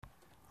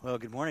Well,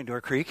 good morning,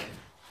 Door Creek.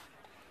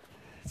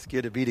 It's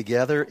good to be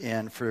together.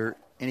 And for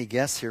any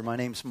guests here, my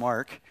name's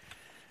Mark.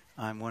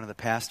 I'm one of the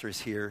pastors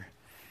here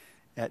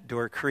at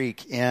Door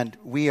Creek. And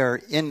we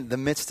are in the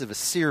midst of a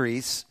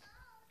series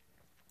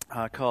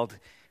called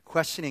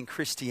Questioning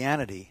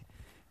Christianity.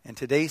 And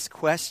today's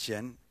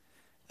question,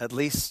 at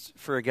least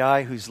for a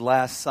guy whose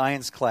last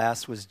science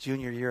class was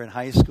junior year in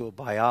high school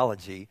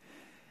biology,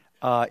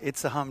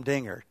 it's a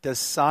humdinger. Does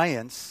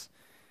science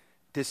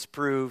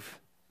disprove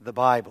the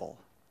Bible?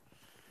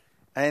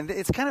 And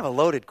it's kind of a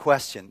loaded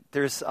question.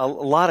 There's a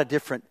lot of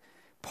different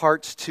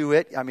parts to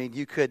it. I mean,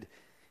 you could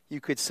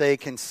say,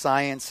 can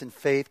science and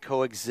faith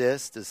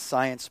coexist? Does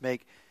science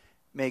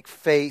make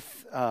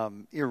faith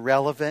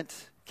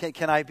irrelevant?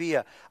 Can I be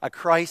a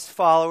Christ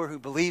follower who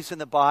believes in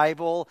the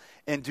Bible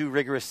and do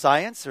rigorous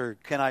science? Or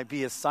can I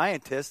be a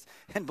scientist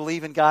and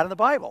believe in God and the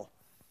Bible?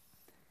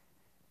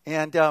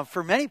 And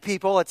for many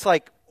people, it's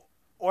like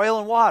oil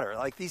and water.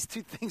 Like these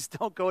two things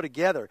don't go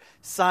together.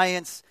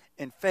 Science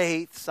and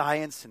faith,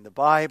 science and the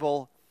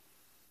Bible,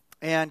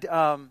 and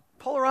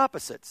polar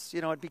opposites.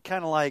 You know, it'd be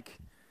kind of like,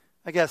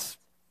 I guess,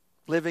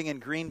 living in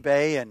Green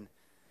Bay and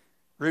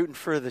rooting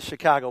for the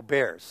Chicago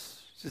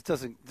Bears. It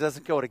just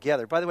doesn't go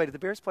together. By the way, did the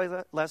Bears play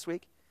last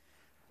week?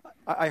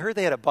 I heard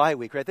they had a bye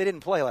week, right? They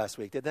didn't play last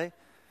week, did they?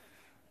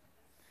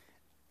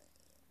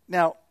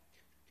 Now,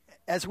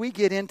 as we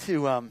get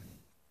into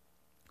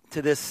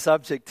to this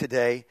subject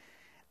today,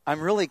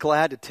 I'm really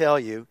glad to tell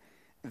you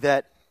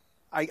that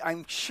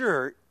I'm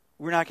sure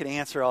we're not going to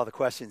answer all the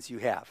questions you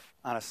have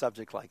on a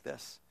subject like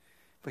this.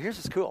 But here's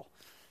what's cool.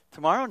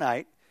 Tomorrow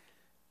night,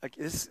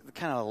 this is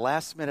kind of a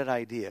last-minute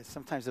idea.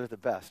 Sometimes they're the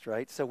best,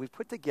 right? So we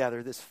put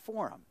together this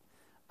forum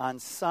on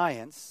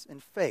science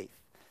and faith.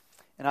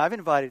 And I've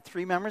invited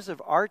 3 members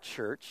of our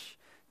church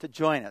to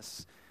join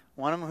us.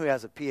 One of them who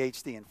has a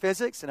PhD in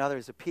physics, another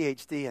is a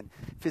PhD in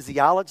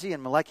physiology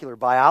and molecular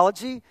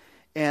biology,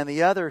 and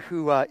the other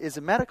who is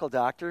a medical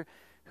doctor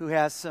who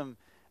has some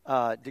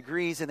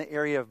degrees in the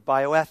area of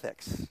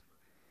bioethics.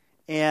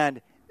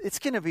 And it's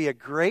going to be a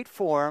great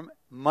forum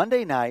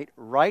Monday night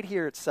right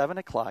here at 7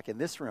 o'clock in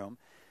this room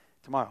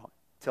tomorrow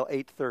till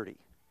 8:30.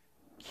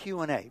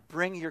 Q&A.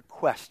 Bring your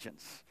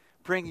questions.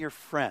 Bring your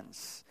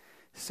friends.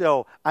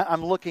 So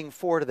I'm looking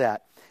forward to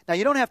that. Now,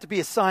 you don't have to be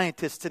a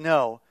scientist to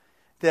know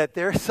that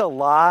there's a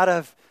lot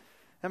of,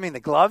 the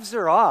gloves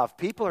are off.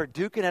 People are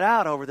duking it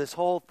out over this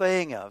whole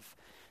thing of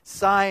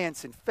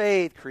science and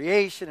faith,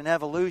 creation and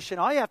evolution.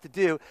 All you have to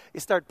do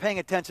is start paying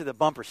attention to the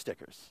bumper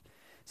stickers.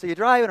 So you're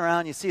driving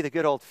around, you see the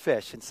good old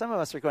fish, and some of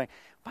us are going,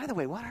 by the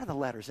way, what are the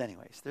letters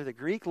anyways? They're the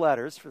Greek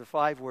letters for the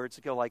 5 words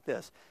that go like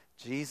this: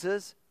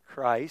 Jesus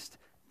Christ,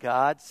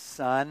 God's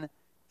Son,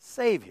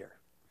 Savior.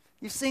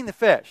 You've seen the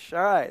fish.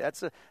 All right,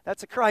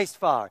 that's a Christ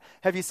follower.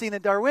 Have you seen the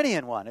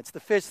Darwinian one? It's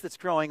the fish that's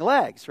growing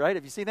legs, right?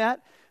 Have you seen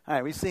that? All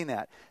right, we've seen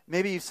that.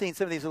 Maybe you've seen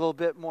some of these a little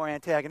bit more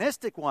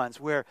antagonistic ones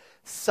where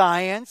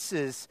science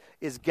is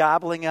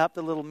gobbling up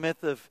the little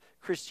myth of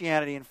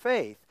Christianity and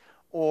faith.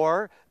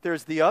 Or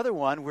there's the other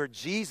one where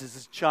Jesus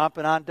is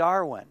chomping on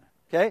Darwin.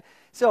 Okay?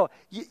 So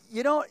you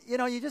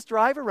just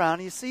drive around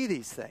and you see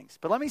these things.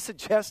 But let me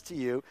suggest to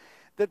you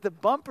that the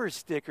bumper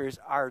stickers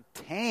are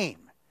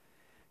tame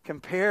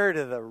compared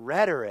to the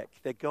rhetoric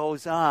that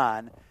goes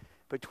on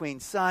between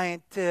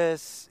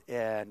scientists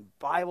and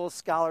Bible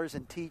scholars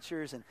and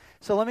teachers. And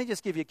so let me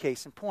just give you a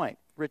case in point.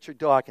 Richard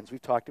Dawkins,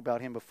 we've talked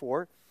about him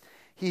before.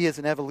 He is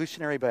an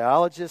evolutionary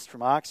biologist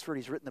from Oxford.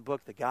 He's written the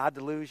book, The God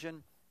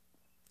Delusion.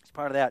 He's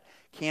part of that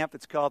camp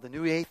that's called the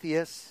New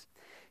Atheists.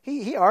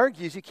 He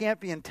argues you can't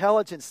be an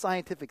intelligent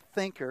scientific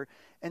thinker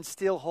and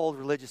still hold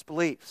religious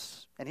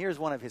beliefs. And here's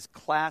one of his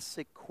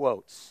classic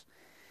quotes.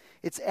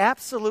 It's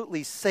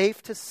absolutely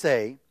safe to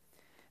say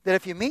that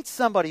if you meet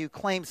somebody who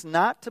claims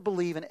not to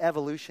believe in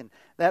evolution,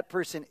 that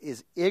person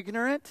is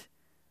ignorant,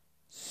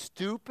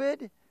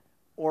 stupid,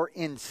 or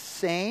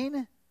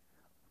insane,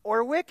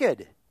 or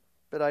wicked.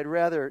 But I'd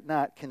rather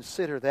not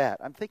consider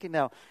that. I'm thinking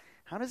now,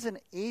 how does an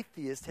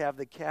atheist have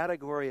the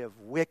category of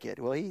wicked?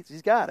 Well,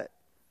 he's got it.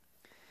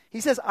 He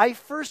says, I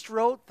first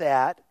wrote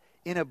that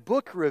in a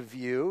book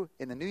review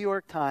in the New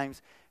York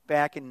Times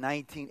back in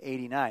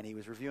 1989. He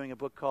was reviewing a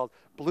book called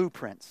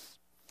Blueprints.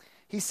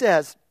 He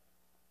says,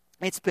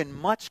 it's been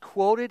much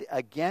quoted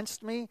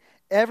against me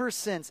ever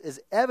since as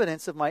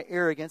evidence of my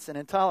arrogance and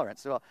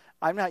intolerance. Well,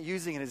 I'm not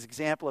using it as an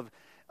example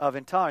of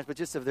intolerance, but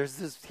just there's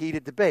this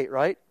heated debate,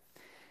 right?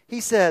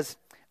 He says,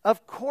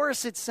 of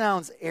course it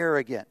sounds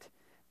arrogant,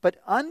 but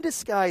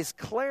undisguised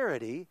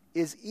clarity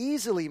is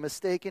easily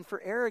mistaken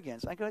for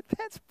arrogance. I go,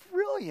 that's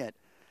brilliant.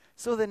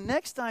 So the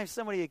next time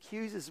somebody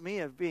accuses me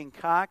of being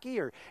cocky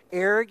or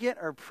arrogant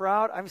or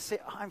proud, I'm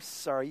saying, I'm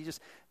sorry, you just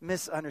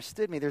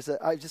misunderstood me.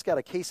 I just got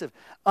a case of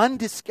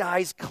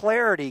undisguised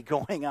clarity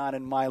going on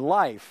in my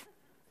life.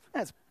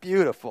 That's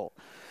beautiful.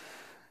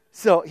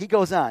 So he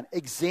goes on,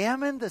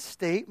 examine the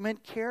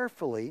statement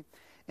carefully,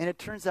 and it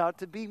turns out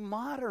to be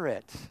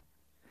moderate.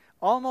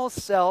 Almost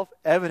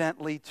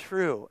self-evidently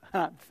true.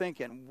 I'm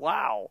thinking,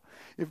 wow,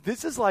 if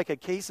this is like a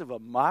case of a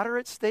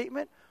moderate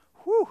statement,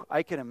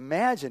 I can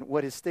imagine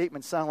what his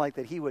statements sound like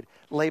that he would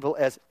label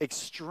as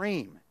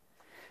extreme.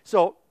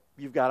 So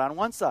you've got on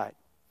one side.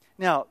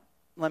 Now,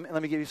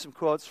 let me give you some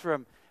quotes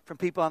from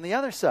people on the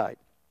other side.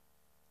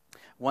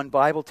 One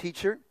Bible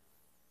teacher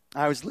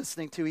I was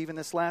listening to even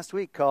this last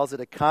week calls it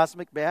a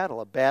cosmic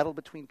battle, a battle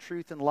between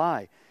truth and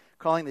lie,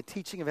 calling the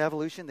teaching of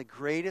evolution the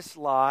greatest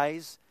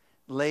lies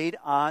laid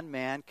on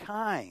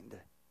mankind.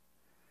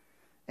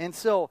 And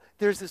so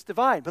there's this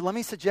divide. But let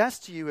me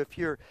suggest to you, if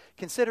you're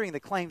considering the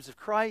claims of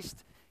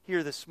Christ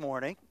here this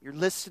morning, you're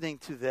listening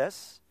to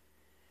this,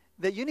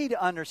 that you need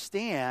to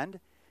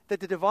understand that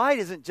the divide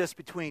isn't just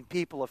between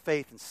people of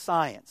faith and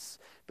science,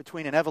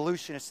 between an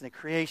evolutionist and a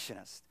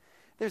creationist.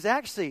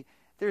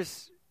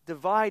 There's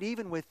divide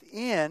even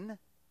within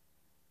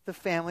the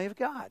family of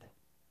God.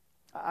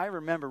 I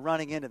remember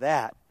running into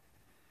that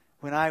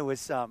when I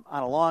was on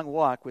a long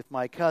walk with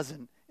my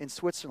cousin in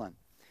Switzerland.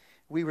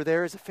 We were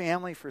there as a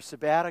family for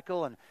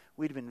sabbatical, and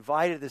we'd been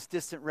invited to this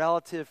distant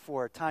relative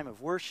for a time of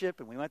worship,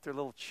 and we went to their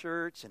little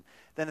church, and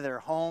then to their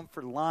home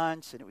for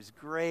lunch, and it was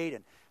great.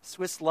 And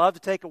Swiss love to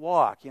take a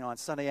walk, on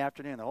Sunday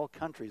afternoon. The whole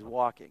country's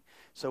walking.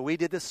 So we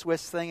did the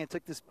Swiss thing and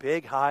took this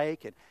big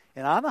hike,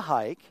 and on the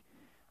hike,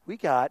 we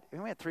had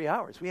 3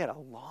 hours. We had a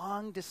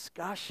long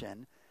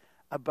discussion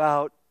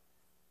about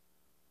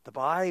the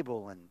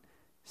Bible and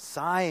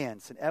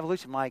science and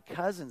evolution. My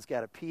cousin's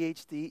got a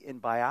PhD in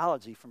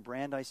biology from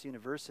Brandeis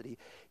University.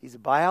 He's a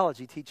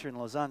biology teacher in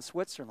Lausanne,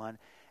 Switzerland.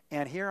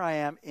 And here I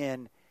am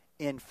in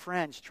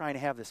French trying to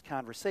have this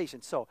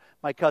conversation. So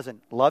my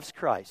cousin loves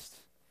Christ.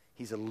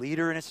 He's a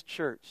leader in his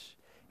church.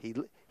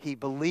 He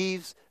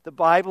believes the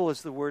Bible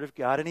is the Word of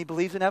God, and he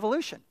believes in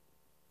evolution.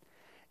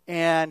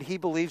 And he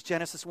believes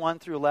Genesis 1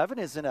 through 11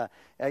 isn't a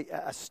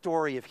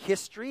story of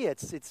history.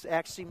 It's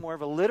actually more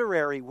of a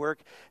literary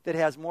work that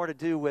has more to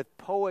do with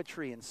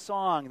poetry and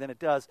song than it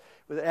does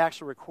with the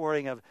actual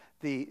recording of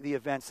the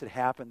events that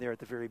happened there at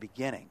the very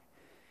beginning.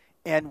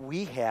 And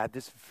we had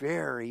this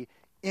very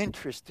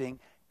interesting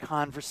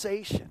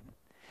conversation.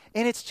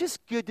 And it's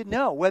just good to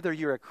know, whether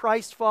you're a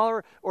Christ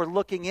follower or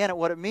looking in at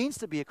what it means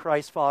to be a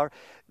Christ follower,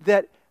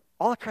 that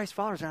all the Christ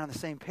followers are on the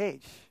same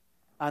page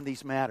on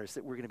these matters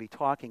that we're going to be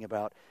talking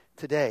about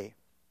today.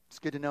 It's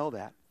good to know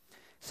that.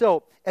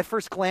 So, at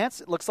first glance,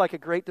 it looks like a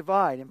great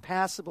divide,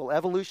 impassable,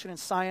 evolution and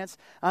science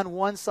on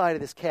one side of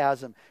this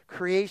chasm,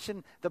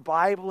 creation, the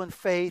Bible, and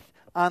faith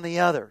on the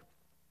other.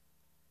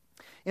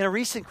 In a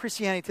recent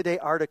Christianity Today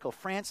article,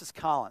 Francis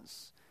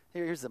Collins,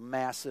 here's a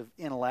massive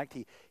intellect.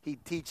 He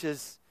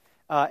teaches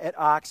at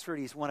Oxford.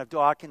 He's one of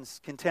Dawkins'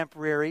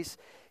 contemporaries.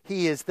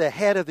 He is the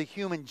head of the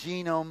Human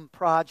Genome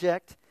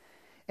Project.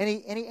 And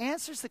he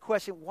answers the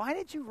question, why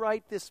did you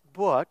write this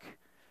book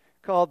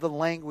called The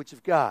Language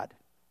of God?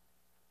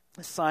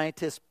 The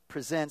scientist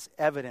presents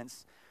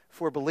evidence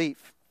for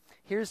belief.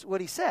 Here's what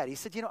he said. He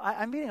said,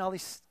 I'm meeting all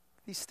these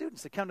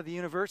students that come to the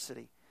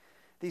university.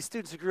 These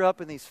students who grew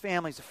up in these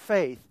families of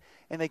faith.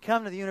 And they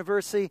come to the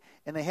university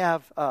and they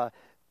have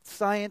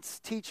science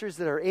teachers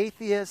that are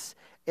atheists.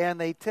 And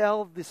they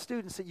tell the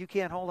students that you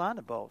can't hold on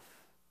to both.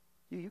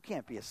 You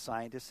can't be a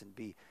scientist and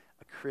be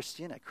a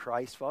Christian, a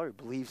Christ follower who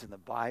believes in the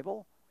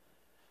Bible.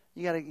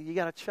 You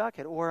gotta chuck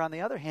it. Or on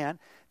the other hand,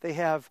 they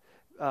have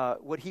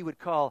what he would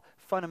call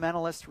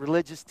fundamentalist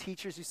religious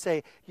teachers who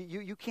say,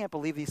 you can't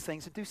believe these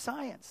things and do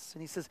science.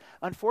 And he says,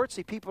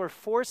 unfortunately, people are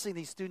forcing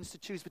these students to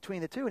choose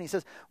between the two. And he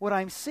says, what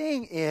I'm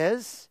seeing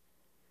is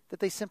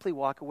that they simply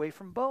walk away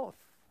from both.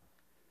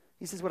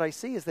 He says, what I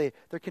see is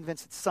they're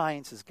convinced that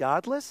science is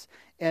godless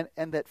and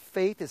that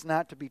faith is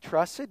not to be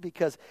trusted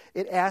because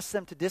it asks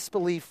them to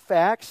disbelieve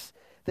facts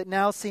that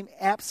now seem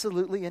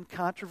absolutely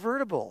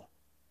incontrovertible.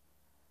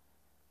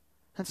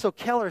 And so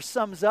Keller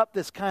sums up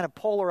this kind of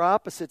polar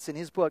opposites in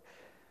his book,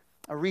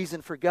 A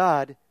Reason for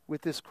God,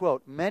 with this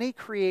quote: many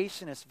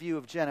creationists' view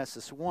of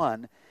Genesis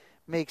 1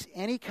 makes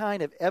any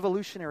kind of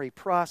evolutionary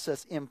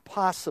process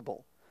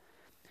impossible,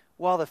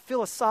 while the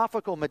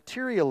philosophical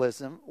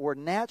materialism or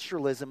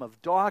naturalism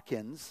of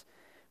Dawkins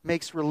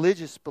makes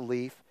religious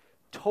belief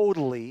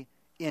totally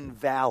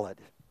invalid.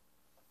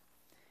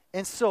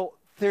 And so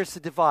there's a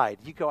divide.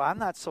 You go, I'm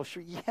not so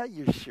sure. Yeah,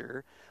 you're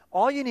sure.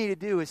 All you need to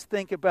do is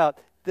think about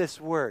this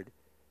word: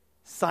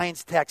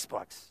 science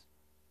textbooks.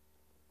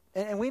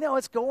 And we know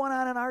it's going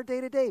on in our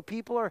day-to-day.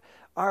 People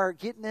are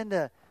getting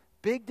into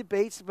big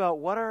debates about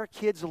what are our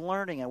kids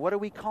learning and what are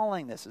we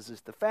calling this? Is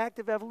this the fact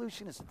of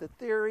evolution? Is it the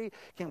theory?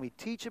 Can we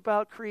teach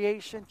about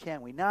creation?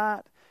 Can we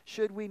not?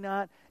 Should we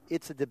not?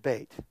 It's a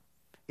debate.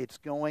 It's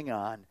going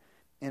on,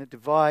 and it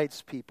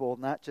divides people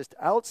not just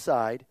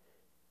outside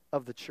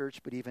of the church,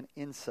 but even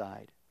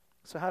inside.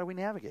 So how do we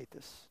navigate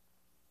this?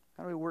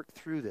 How do we work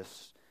through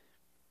this?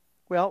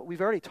 Well, we've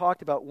already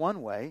talked about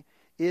one way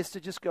is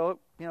to just go,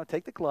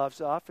 take the gloves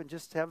off and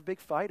just have a big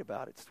fight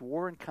about it. It's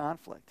war and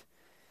conflict.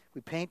 We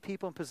paint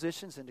people in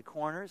positions into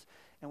corners,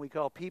 and we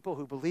call people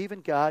who believe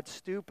in God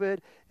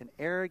stupid and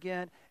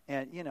arrogant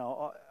and,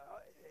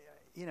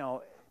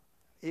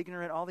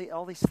 ignorant,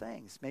 all these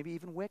things, maybe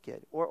even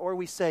wicked. Or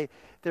we say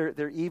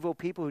they're evil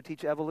people who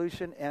teach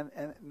evolution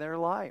and they're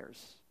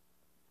liars.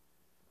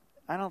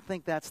 I don't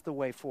think that's the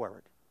way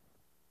forward.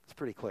 It's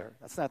pretty clear.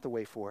 That's not the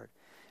way forward.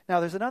 Now,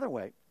 there's another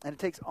way, and it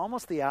takes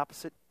almost the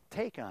opposite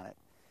take on it.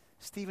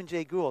 Stephen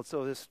Jay Gould,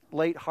 so this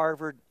late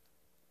Harvard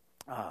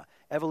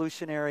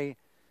evolutionary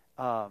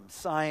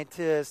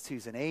scientist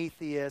who's an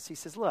atheist, he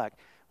says, look,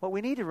 what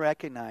we need to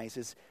recognize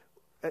is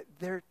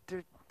they're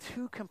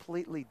two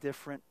completely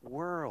different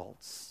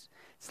worlds.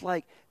 It's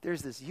like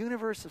there's this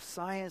universe of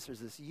science,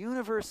 there's this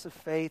universe of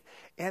faith,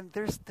 and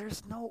there's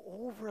no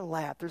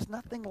overlap. There's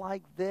nothing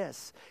like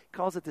this. He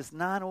calls it this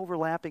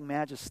non-overlapping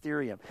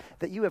magisterium,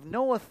 that you have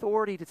no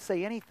authority to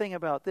say anything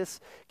about this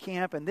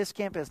camp, and this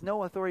camp has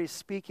no authority to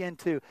speak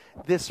into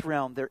this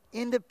realm. They're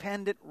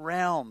independent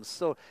realms,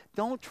 so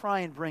don't try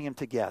and bring them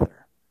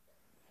together.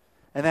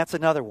 And that's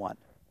another one.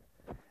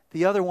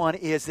 The other one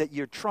is that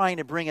you're trying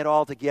to bring it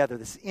all together,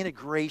 this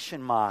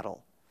integration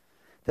model.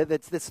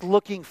 That's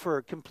looking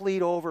for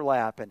complete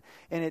overlap. And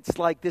it's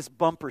like this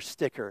bumper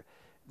sticker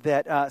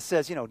that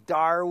says,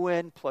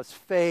 Darwin plus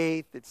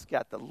faith. It's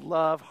got the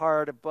love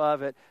heart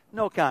above it.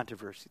 No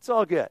controversy. It's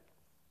all good.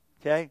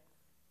 Okay?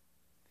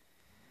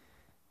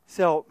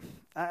 So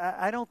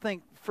I don't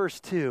think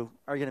first two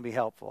are going to be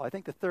helpful. I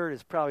think the third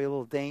is probably a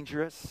little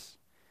dangerous.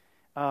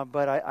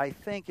 But I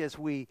think as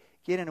we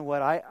get into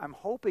what I'm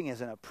hoping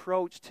is an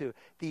approach to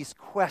these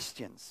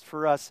questions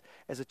for us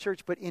as a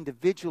church, but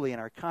individually in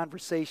our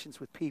conversations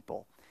with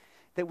people,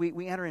 that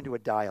we enter into a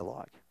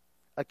dialogue,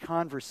 a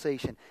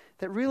conversation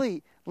that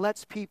really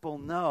lets people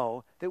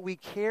know that we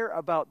care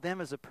about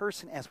them as a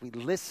person as we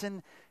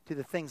listen to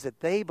the things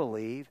that they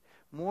believe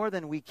more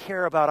than we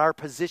care about our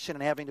position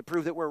and having to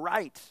prove that we're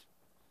right.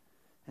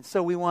 And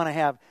so we want to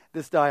have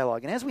this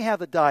dialogue. And as we have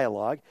the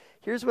dialogue,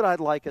 here's what I'd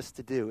like us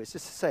to do, is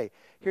just to say,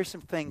 here's some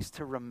things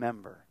to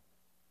remember.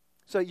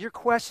 So you're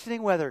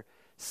questioning whether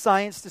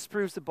science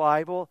disproves the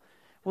Bible.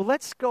 Well,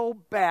 let's go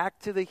back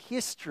to the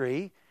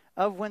history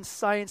of when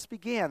science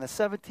began, the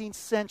 17th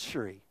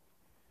century.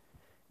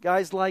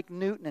 Guys like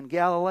Newton and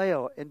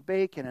Galileo and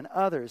Bacon and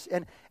others.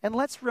 And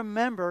let's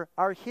remember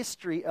our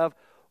history of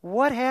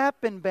what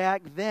happened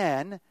back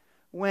then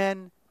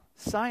when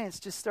science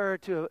just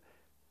started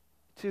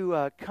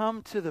to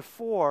come to the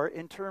fore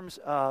in terms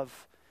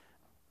of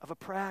a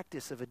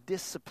practice, of a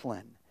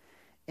discipline.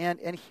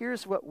 And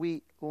here's what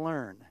we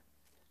learn.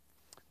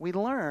 We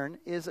learn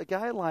is a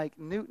guy like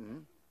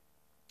Newton,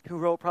 who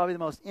wrote probably the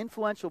most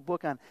influential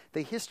book on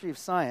the history of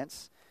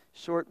science,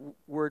 short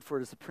word for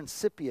it is the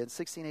Principia in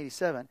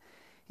 1687.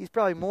 He's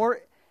probably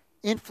more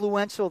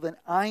influential than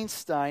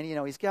Einstein.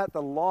 He's got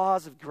the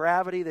laws of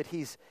gravity that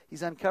he's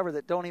uncovered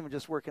that don't even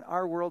just work in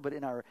our world, but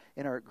in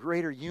our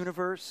greater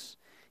universe.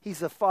 He's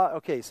the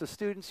okay, so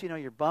students,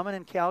 you're bumming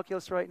in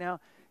calculus right now.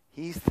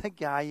 He's the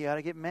guy you got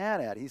to get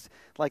mad at. He's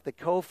like the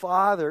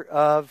co-father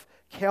of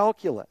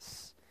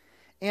calculus.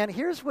 And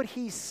here's what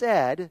he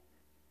said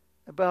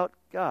about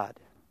God.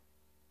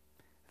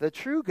 The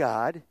true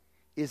God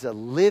is a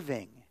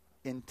living,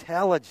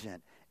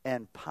 intelligent,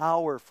 and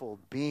powerful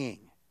being.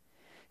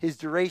 His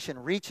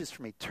duration reaches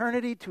from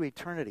eternity to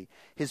eternity.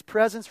 His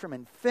presence from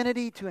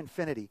infinity to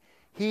infinity.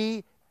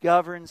 He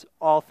governs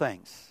all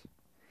things.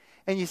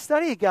 And you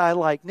study a guy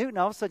like Newton,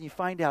 all of a sudden you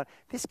find out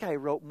this guy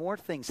wrote more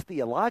things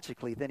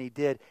theologically than he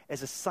did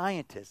as a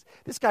scientist.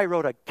 This guy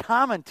wrote a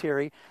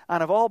commentary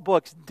on, of all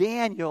books,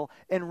 Daniel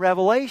and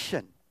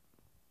Revelation.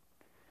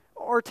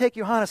 Or take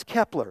Johannes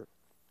Kepler,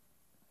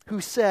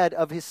 who said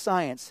of his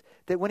science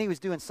that when he was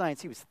doing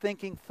science, he was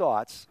thinking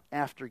thoughts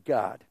after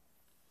God.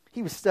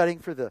 He was studying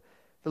for the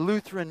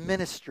Lutheran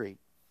ministry.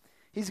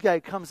 He's the guy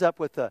who comes up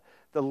with the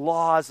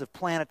laws of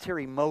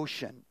planetary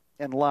motion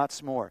and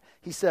lots more.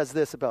 He says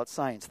this about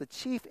science: the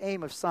chief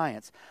aim of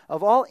science,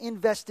 of all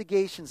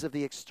investigations of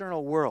the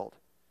external world,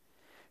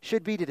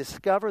 should be to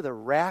discover the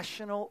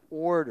rational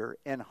order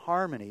and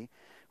harmony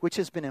which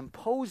has been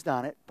imposed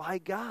on it by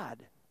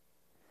God.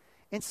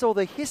 And so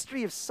the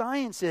history of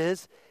science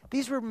is,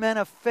 these were men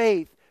of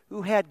faith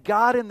who had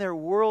God in their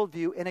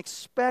worldview and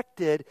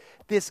expected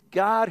this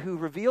God who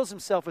reveals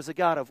himself as a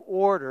God of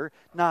order,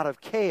 not of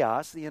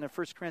chaos, the end of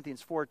 1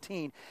 Corinthians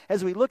 14.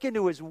 As we look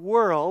into his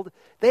world,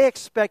 they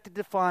expected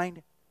to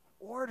find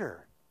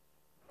order,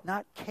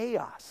 not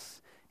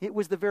chaos. It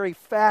was the very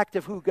fact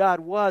of who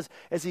God was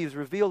as he was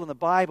revealed in the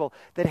Bible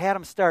that had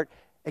them start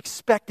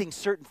expecting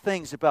certain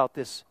things about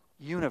this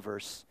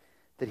universe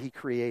that he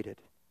created.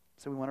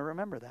 So we want to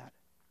remember that.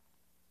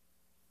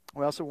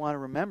 We also want to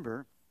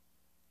remember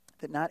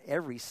that not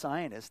every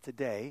scientist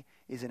today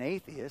is an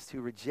atheist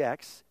who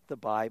rejects the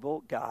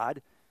Bible,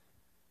 God,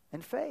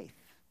 and faith.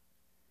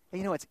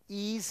 And it's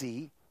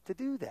easy to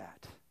do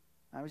that.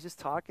 I was just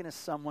talking to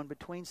someone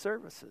between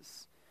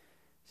services.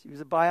 She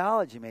was a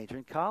biology major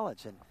in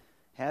college and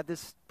had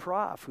this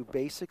prof who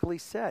basically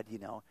said,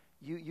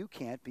 you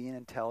can't be an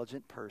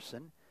intelligent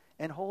person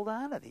and hold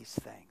on to these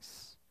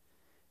things.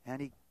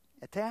 And he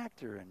attacked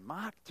her and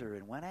mocked her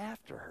and went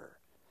after her.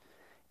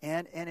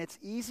 And it's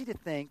easy to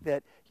think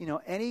that,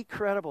 any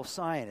credible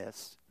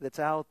scientist that's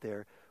out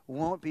there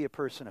won't be a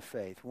person of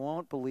faith,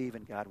 won't believe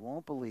in God,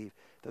 won't believe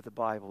that the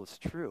Bible is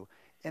true.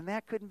 And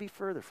that couldn't be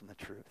further from the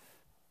truth.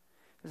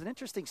 There's an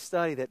interesting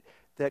study that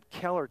that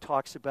Keller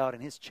talks about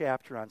in his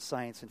chapter on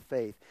science and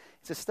faith.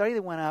 It's a study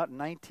that went out in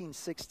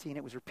 1916.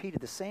 It was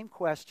repeated, the same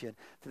question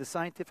to the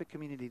scientific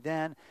community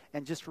then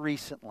and just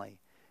recently.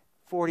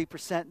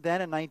 40%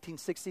 then in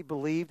 1960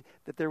 believed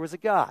that there was a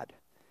God.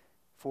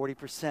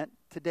 40%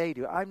 today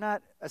do. I'm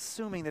not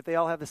assuming that they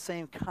all have the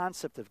same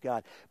concept of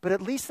God, but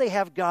at least they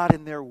have God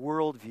in their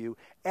worldview,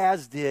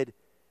 as did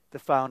the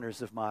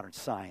founders of modern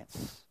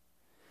science.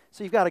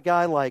 So you've got a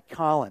guy like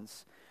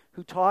Collins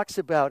who talks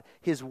about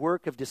his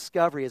work of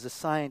discovery as a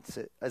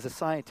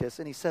scientist,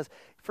 and he says,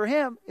 for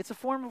him, it's a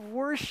form of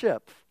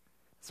worship.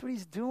 That's what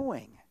he's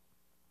doing.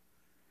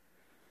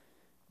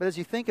 But as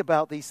you think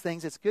about these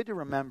things, it's good to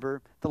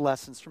remember the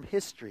lessons from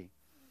history.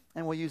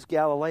 And we'll use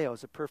Galileo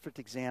as a perfect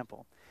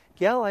example.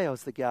 Galileo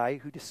is the guy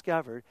who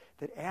discovered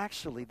that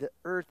actually the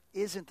earth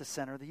isn't the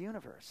center of the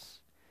universe,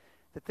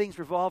 that things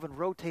revolve and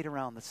rotate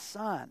around the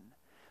sun.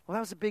 Well,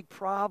 that was a big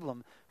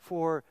problem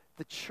for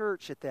the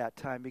church at that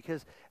time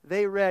because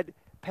they read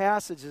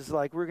passages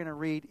like we're going to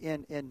read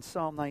in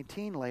Psalm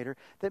 19 later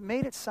that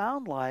made it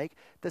sound like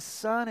the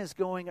sun is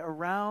going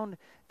around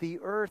the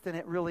earth and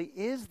it really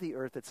is the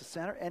earth that's the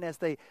center. And as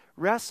they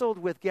wrestled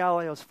with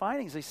Galileo's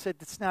findings, they said,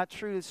 it's not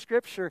true in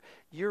Scripture,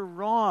 you're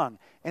wrong.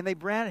 And they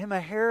branded him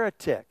a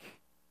heretic.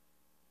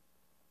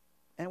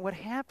 And what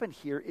happened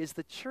here is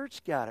the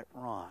church got it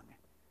wrong,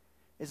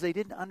 is they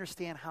didn't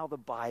understand how the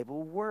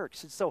Bible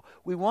works. And so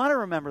we want to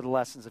remember the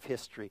lessons of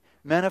history,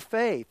 men of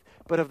faith,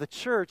 but of the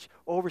church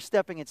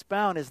overstepping its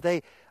bound as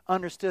they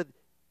understood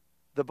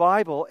the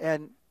Bible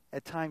and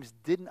at times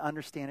didn't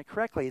understand it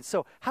correctly. And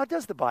so how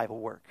does the Bible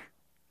work?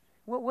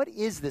 What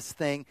is this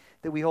thing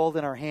that we hold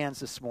in our hands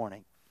this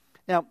morning?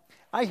 Now,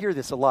 I hear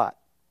this a lot.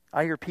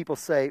 I hear people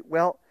say,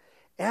 well,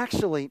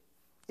 actually,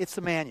 it's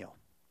a manual.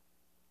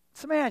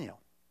 It's a manual.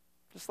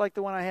 Just like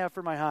the one I have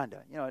for my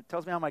Honda. You know, it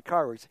tells me how my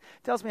car works.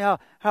 It tells me how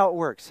it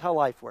works, how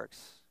life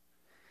works.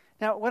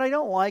 Now, what I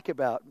don't like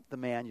about the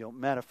manual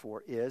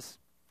metaphor is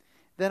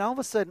then all of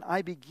a sudden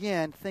I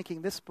begin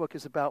thinking this book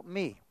is about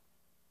me.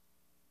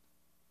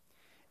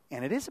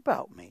 And it is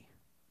about me.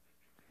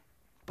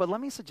 But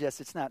let me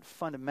suggest it's not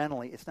first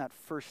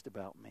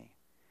about me.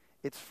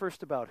 It's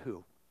first about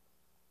who?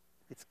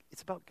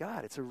 It's about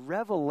God. It's a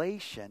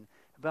revelation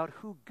about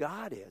who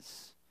God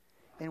is.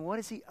 And what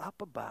is he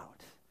up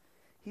about?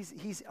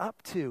 He's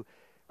up to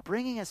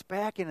bringing us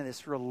back into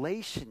this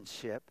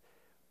relationship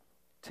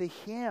to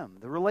him,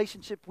 the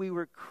relationship we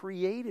were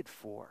created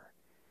for.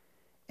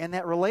 And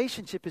that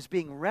relationship is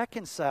being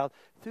reconciled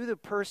through the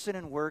person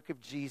and work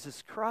of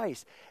Jesus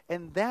Christ.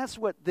 And that's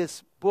what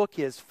this book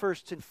is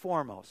first and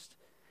foremost.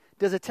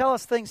 Does it tell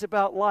us things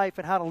about life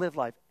and how to live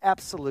life?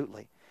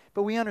 Absolutely.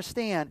 But we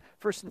understand,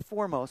 first and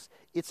foremost,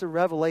 it's a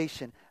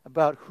revelation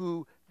about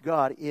who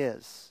God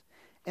is.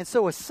 And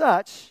so as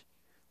such,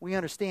 we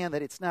understand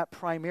that it's not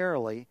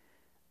primarily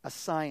a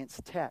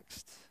science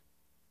text.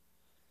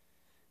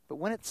 But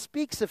when it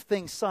speaks of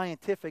things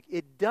scientific,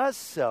 it does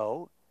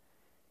so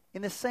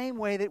in the same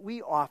way that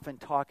we often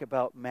talk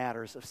about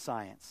matters of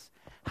science.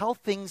 How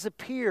things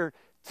appear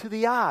to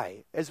the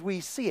eye as we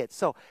see it.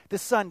 So the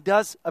sun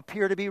does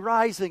appear to be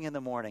rising in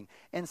the morning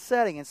and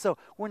setting. And so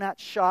we're not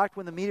shocked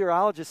when the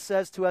meteorologist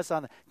says to us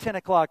on the 10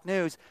 o'clock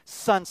news,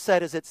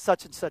 sunset is at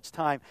such and such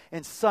time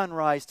and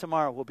sunrise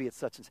tomorrow will be at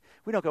such and such.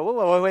 We don't go,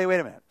 whoa, wait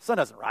a minute. Sun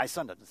doesn't rise,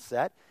 sun doesn't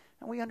set.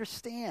 And we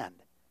understand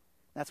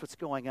that's what's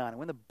going on. And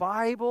when the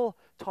Bible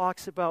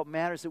talks about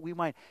matters that we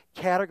might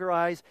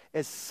categorize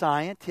as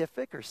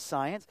scientific or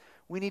science,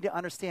 we need to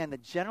understand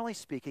that generally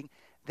speaking,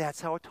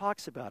 that's how it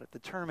talks about it. The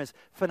term is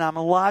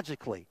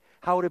phenomenologically,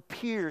 how it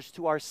appears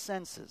to our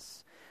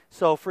senses.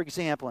 So, for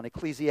example, in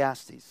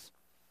Ecclesiastes,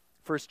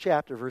 first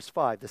chapter, verse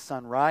 5, the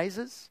sun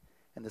rises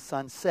and the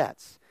sun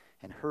sets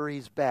and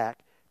hurries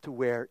back to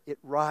where it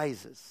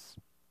rises.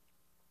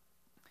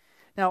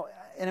 Now,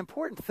 an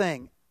important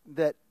thing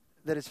that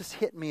has just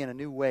hit me in a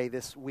new way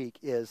this week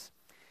is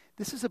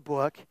this is a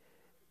book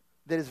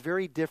that is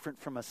very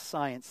different from a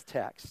science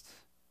text.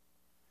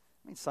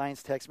 I mean,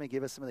 science texts may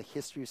give us some of the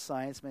history of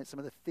science, some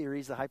of the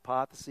theories, the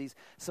hypotheses,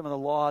 some of the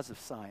laws of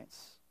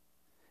science.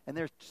 And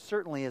there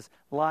certainly is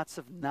lots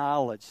of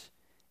knowledge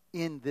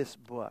in this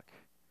book.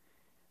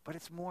 But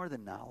it's more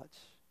than knowledge.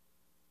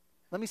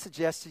 Let me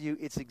suggest to you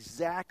it's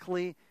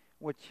exactly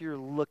what you're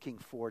looking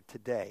for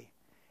today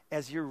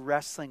as you're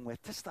wrestling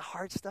with just the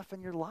hard stuff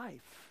in your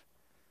life.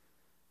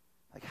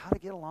 Like how to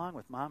get along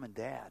with mom and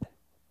dad.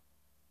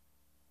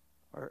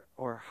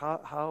 Or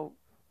how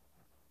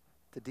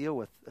to deal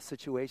with a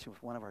situation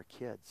with one of our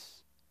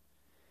kids.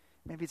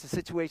 Maybe it's a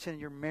situation in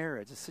your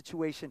marriage, a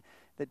situation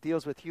that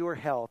deals with your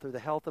health or the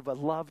health of a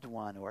loved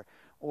one,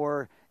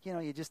 or you know,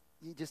 you just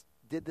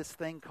did this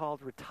thing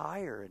called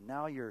retire, and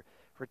now your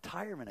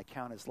retirement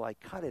account is like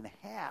cut in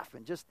half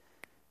in just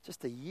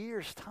a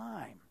year's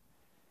time.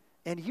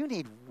 And you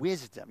need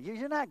wisdom.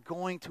 You're not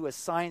going to a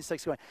science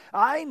text going,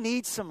 I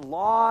need some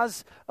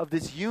laws of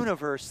this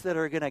universe that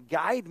are going to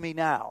guide me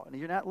now. And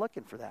you're not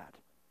looking for that.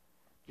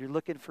 You're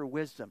looking for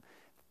wisdom.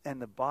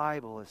 And the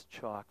Bible is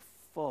chock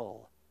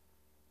full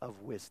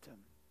of wisdom.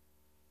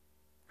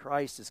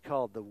 Christ is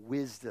called the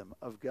wisdom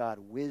of God,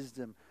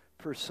 wisdom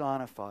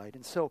personified.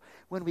 And so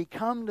when we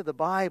come to the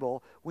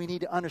Bible, we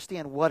need to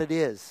understand what it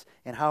is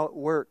and how it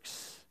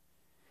works.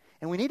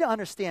 And we need to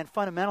understand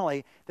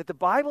fundamentally that the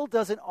Bible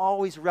doesn't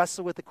always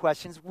wrestle with the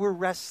questions we're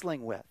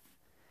wrestling with.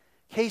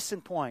 Case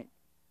in point,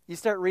 you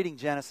start reading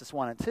Genesis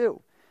 1 and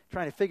 2,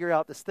 trying to figure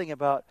out this thing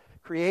about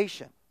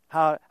creation.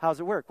 How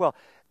does it work? Well,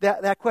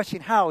 that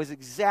question, how, is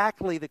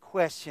exactly the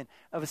question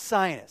of a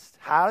scientist.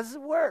 How does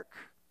it work?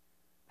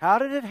 How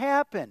did it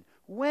happen?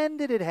 When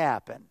did it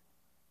happen?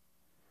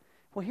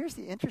 Well, here's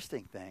the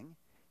interesting thing,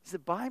 is the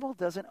Bible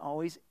doesn't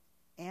always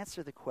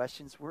answer the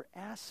questions we're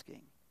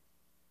asking.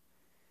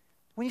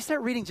 When you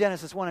start reading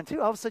Genesis 1 and 2,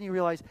 all of a sudden you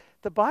realize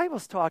the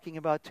Bible's talking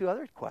about two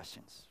other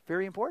questions,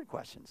 very important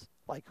questions,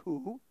 like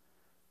who?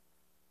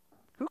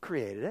 Who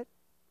created it?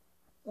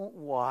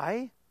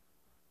 Why?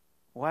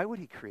 Why would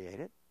he create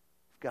it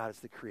if God is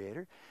the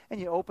creator? And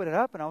you open it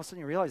up and all of a sudden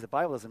you realize the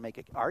Bible doesn't make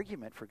an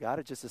argument for God.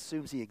 It just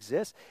assumes he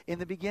exists. In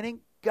the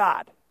beginning,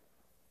 God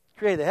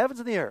created the heavens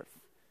and the earth.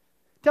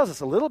 Tells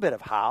us a little bit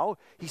of how.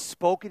 He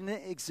spoke into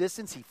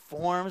existence. He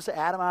forms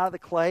Adam out of the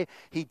clay.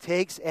 He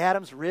takes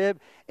Adam's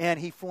rib and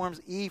he forms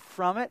Eve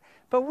from it.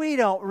 But we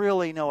don't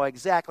really know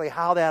exactly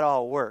how that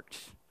all worked.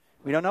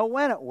 We don't know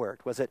when it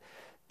worked. Was it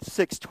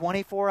 6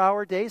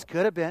 24-hour days?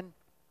 Could have been.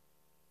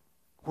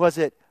 Was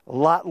it a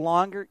lot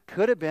longer?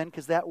 Could have been,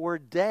 because that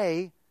word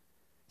day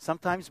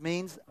sometimes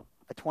means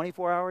a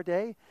 24-hour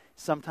day.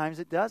 Sometimes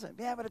it doesn't.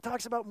 Yeah, but it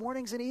talks about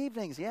mornings and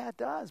evenings. Yeah, it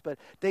does. But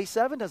day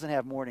 7 doesn't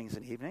have mornings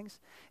and evenings.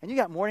 And you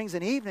got mornings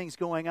and evenings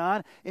going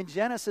on in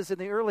Genesis in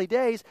the early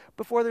days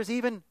before there's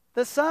even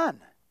the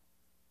sun.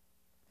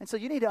 And so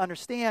you need to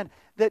understand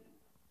that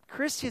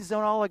Christians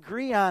don't all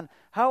agree on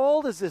how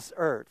old is this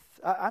earth.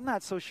 I'm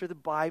not so sure the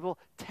Bible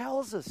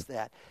tells us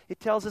that. It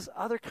tells us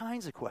other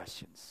kinds of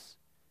questions.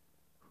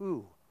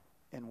 Who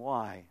and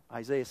why?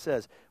 Isaiah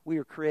says we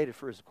were created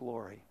for his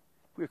glory.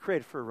 We were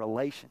created for a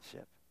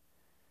relationship.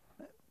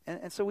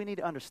 And so we need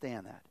to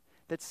understand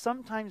that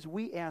sometimes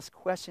we ask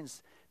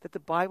questions that the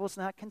Bible's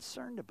not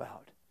concerned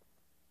about.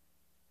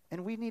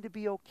 And we need to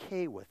be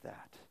okay with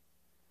that.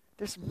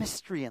 There's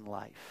mystery in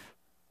life.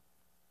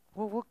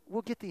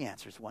 We'll get the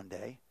answers one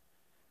day.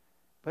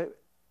 But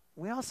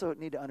we also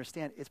need to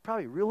understand it's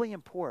probably really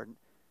important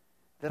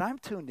that I'm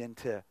tuned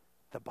into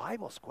the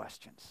Bible's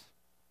questions.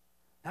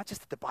 Not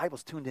just that the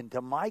Bible's tuned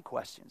into my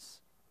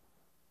questions.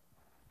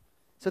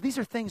 So these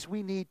are things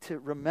we need to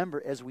remember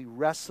as we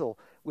wrestle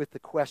with the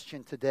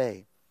question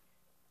today.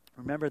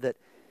 Remember that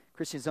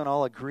Christians don't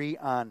all agree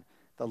on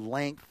the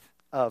length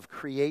of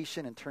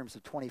creation in terms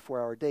of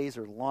 24-hour days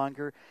or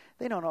longer.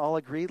 They don't all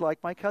agree,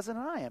 like my cousin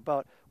and I,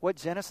 about what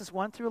Genesis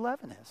 1 through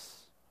 11 is.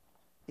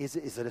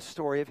 Is it a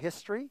story of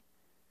history?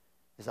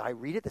 As I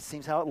read it, that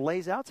seems how it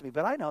lays out to me.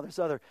 But I know there's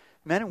other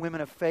men and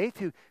women of faith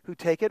who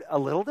take it a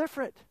little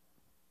different.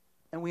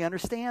 And we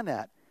understand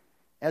that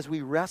as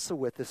we wrestle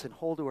with this and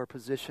hold to our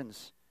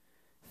positions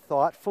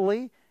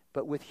thoughtfully,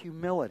 but with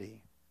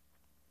humility.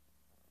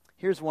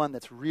 Here's one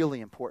that's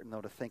really important,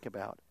 though, to think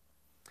about.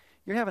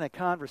 You're having a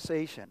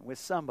conversation with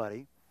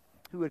somebody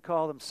who would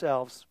call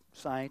themselves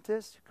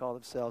scientists, who call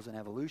themselves an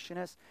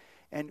evolutionist,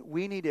 and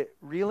we need to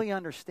really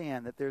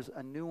understand that there's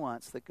a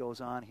nuance that goes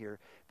on here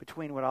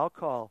between what I'll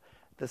call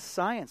the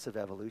science of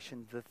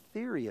evolution, the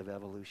theory of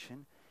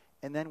evolution,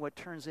 and then what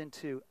turns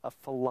into a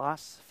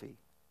philosophy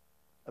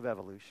of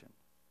evolution.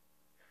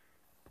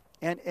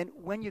 And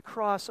when you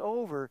cross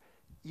over,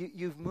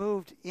 you've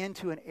moved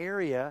into an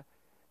area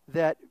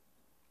that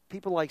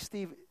people like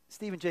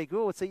Stephen Jay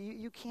Gould would say,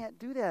 you can't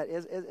do that.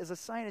 As a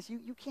scientist,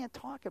 you can't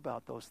talk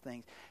about those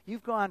things.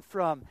 You've gone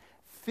from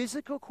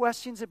physical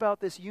questions about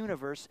this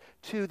universe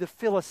to the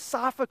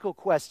philosophical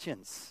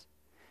questions.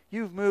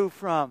 You've moved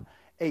from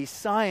a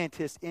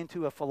scientist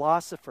into a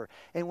philosopher.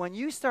 And when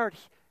you start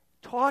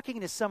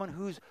talking to someone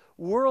whose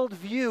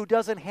worldview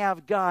doesn't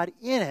have God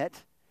in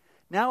it,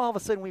 now all of a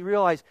sudden we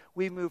realize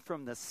we've moved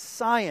from the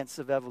science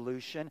of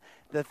evolution,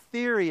 the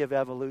theory of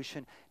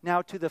evolution,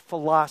 now to the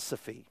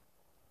philosophy.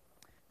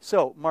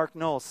 So Mark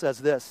Noll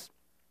says this,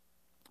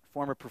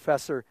 former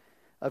professor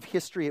of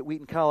history at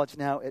Wheaton College,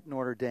 now at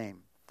Notre Dame.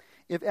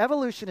 If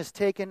evolution is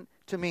taken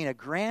to mean a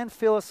grand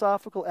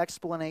philosophical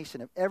explanation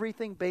of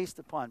everything based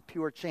upon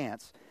pure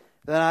chance,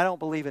 then I don't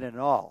believe it at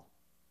all.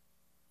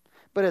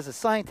 But as a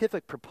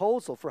scientific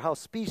proposal for how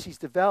species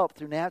develop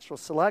through natural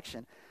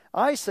selection,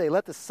 I say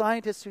let the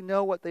scientists who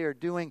know what they are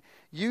doing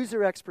use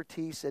their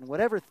expertise and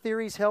whatever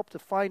theories help to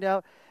find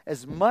out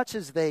as much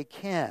as they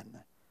can.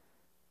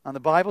 On the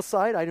Bible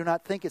side, I do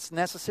not think it's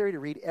necessary to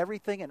read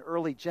everything in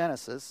early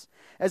Genesis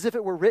as if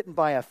it were written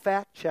by a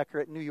fact checker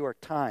at New York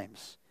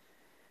Times,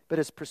 but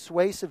as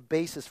persuasive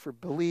basis for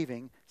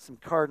believing some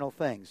cardinal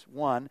things.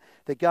 1,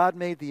 that God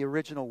made the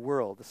original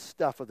world, the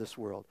stuff of this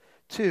world.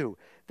 2,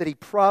 that he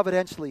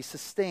providentially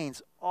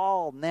sustains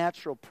all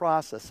natural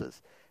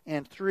processes.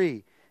 And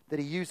 3, that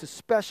he used a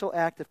special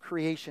act of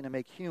creation to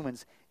make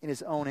humans in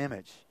his own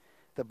image.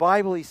 The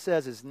Bible, he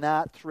says, is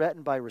not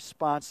threatened by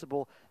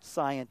responsible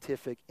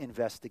scientific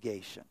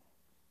investigation.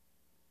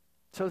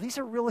 So these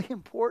are really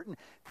important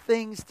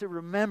things to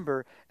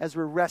remember as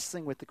we're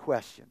wrestling with the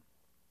question.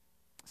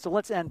 So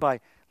let's end by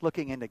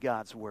looking into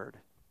God's Word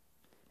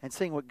and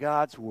seeing what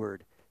God's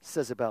Word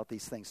says about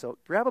these things. So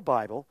grab a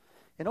Bible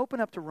and open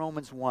up to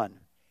Romans 1,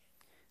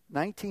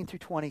 19 through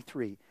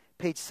 23,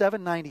 page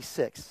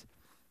 796.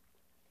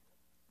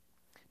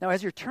 Now,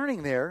 as you're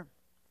turning there,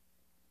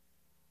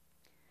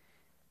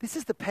 this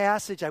is the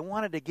passage I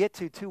wanted to get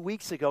to 2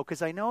 weeks ago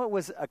because I know it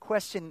was a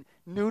question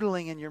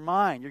noodling in your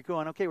mind. You're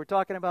going, okay, we're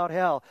talking about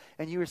hell.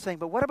 And you were saying,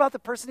 but what about the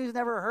person who's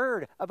never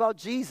heard about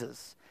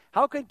Jesus?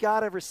 How could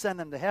God ever send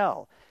them to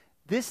hell?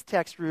 This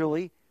text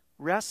really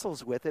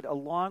wrestles with it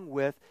along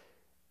with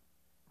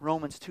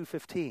Romans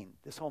 2:15,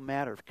 this whole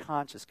matter of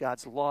conscience,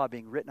 God's law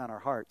being written on our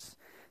hearts.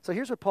 So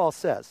here's what Paul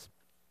says.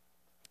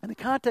 And the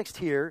context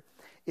here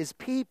is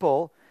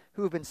people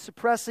who have been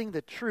suppressing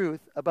the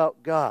truth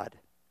about God.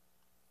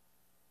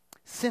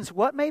 Since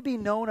what may be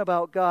known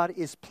about God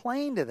is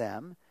plain to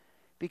them,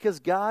 because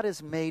God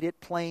has made it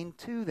plain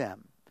to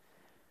them.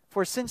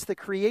 For since the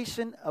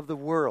creation of the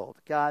world,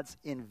 God's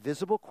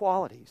invisible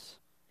qualities,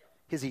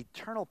 his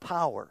eternal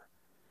power,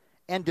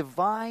 and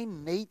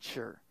divine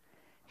nature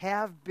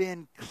have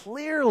been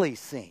clearly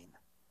seen.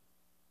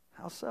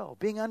 How so?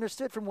 Being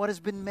understood from what has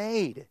been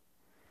made,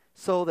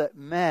 so that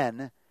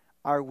men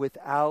are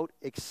without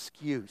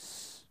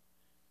excuse.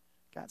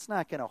 God's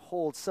not going to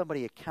hold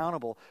somebody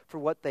accountable for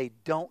what they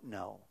don't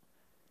know.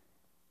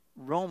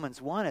 Romans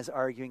 1 is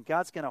arguing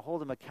God's going to hold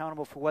them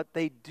accountable for what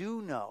they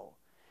do know.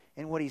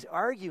 And what he's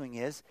arguing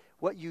is,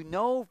 what you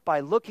know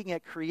by looking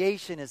at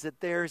creation is that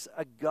there's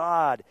a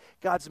God.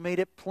 God's made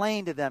it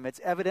plain to them.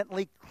 It's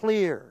evidently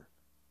clear.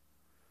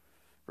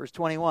 Verse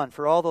 21,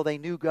 for although they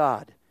knew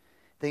God,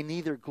 they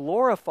neither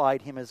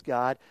glorified him as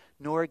God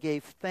nor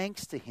gave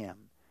thanks to him.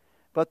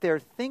 But their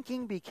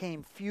thinking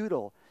became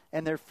futile,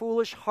 and their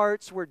foolish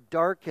hearts were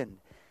darkened.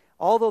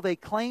 Although they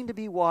claimed to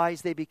be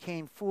wise, they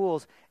became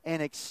fools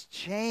and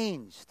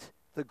exchanged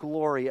the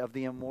glory of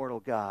the immortal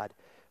God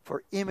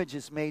for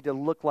images made to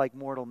look like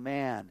mortal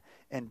man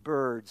and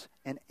birds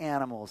and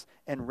animals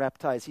and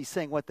reptiles. He's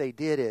saying what they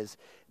did is,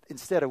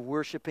 instead of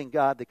worshiping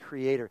God the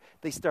Creator,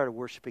 they started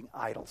worshiping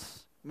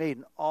idols, made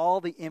in all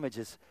the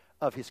images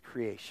of his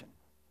creation.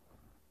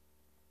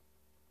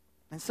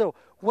 And so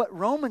what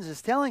Romans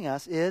is telling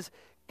us is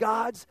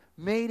God's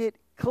made it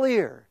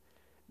clear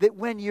that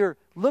when you're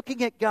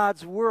looking at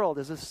God's world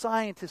as a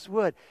scientist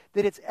would,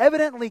 that it's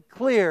evidently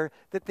clear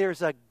that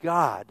there's a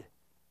God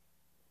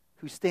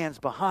who stands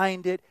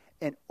behind it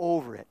and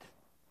over it.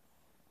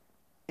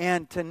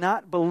 And to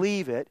not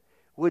believe it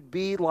would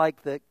be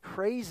like the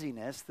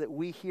craziness that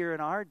we hear in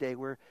our day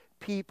where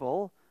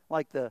people,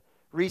 like the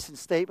recent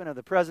statement of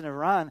the president of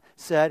Iran,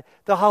 said,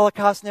 the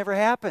Holocaust never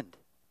happened.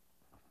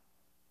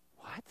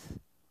 What?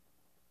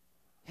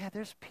 Yeah,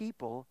 there's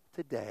people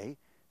today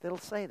that'll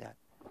say that.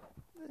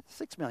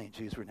 6 million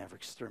Jews were never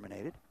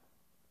exterminated.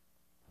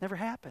 Never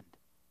happened.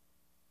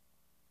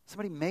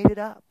 Somebody made it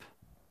up.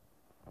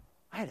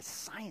 I had a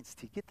science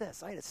teacher, get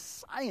this, I had a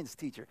science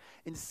teacher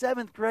in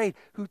 7th grade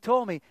who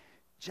told me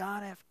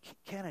John F.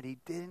 Kennedy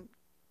didn't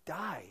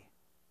die.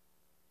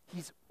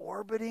 He's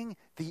orbiting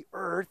the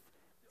earth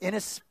in a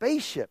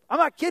spaceship. I'm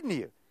not kidding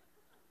you.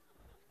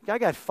 The guy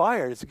got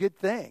fired. It's a good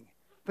thing.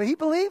 But he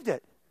believed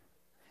it.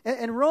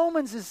 And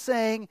Romans is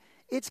saying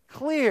it's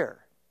clear.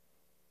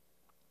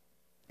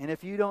 And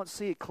if you don't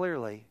see it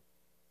clearly,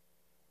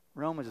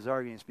 Romans is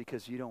arguing it's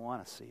because you don't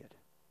want to see it.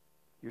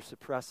 You're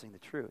suppressing the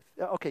truth.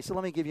 Okay, so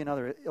let me give you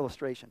another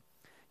illustration.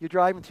 You're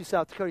driving through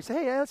South Dakota. You say,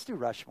 hey, let's do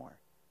Rushmore.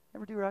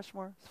 Ever do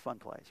Rushmore? It's a fun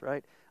place,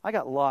 right? I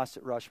got lost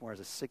at Rushmore as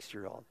a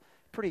 6-year-old.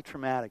 Pretty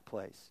traumatic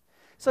place.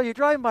 So you're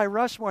driving by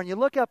Rushmore, and you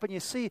look up and you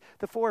see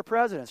the 4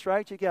 presidents,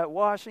 right? You got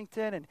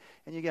Washington,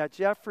 and you got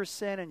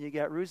Jefferson, and you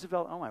got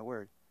Roosevelt. Oh, my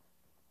word.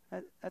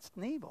 That's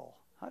Nebel.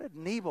 How did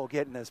Nebel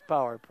get in this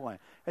PowerPoint?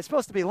 It's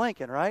supposed to be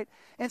Lincoln, right?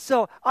 And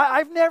so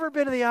I've never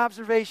been to the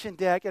observation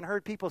deck and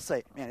heard people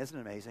say, man, isn't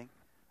it amazing?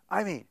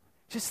 I mean,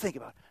 just think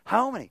about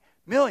how many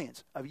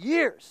millions of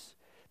years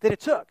that it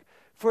took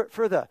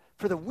for the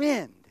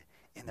wind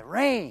and the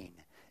rain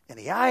and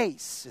the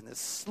ice and the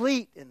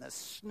sleet and the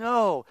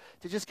snow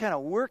to just kind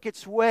of work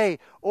its way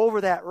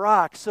over that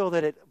rock so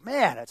that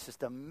it's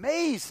just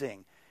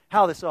amazing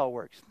how this all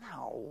works.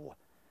 No.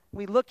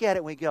 We look at it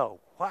and we go,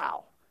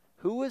 wow,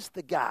 who was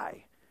the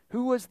guy?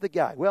 Who was the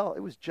guy? Well,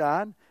 it was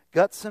John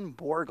Gutzon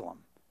Borglum.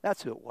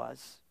 That's who it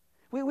was.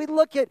 We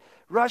look at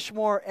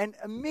Rushmore and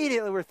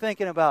immediately we're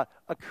thinking about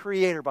a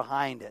creator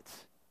behind it.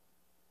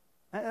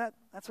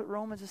 That's what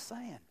Romans is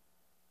saying.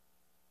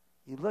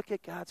 You look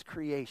at God's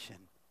creation,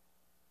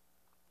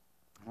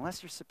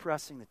 unless you're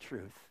suppressing the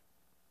truth,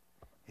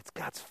 it's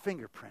God's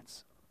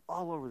fingerprints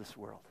all over this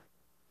world.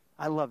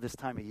 I love this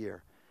time of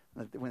year.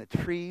 When the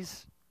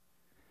trees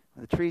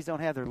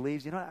don't have their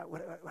leaves, you know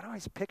what I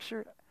always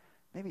picture?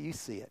 Maybe you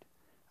see it.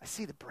 I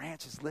see the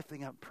branches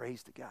lifting up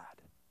praise to God.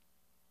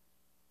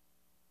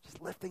 Just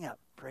lifting up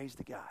praise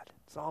to God.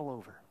 It's all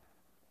over.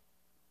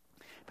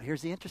 But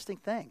here's the interesting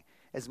thing.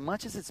 As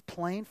much as it's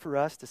plain for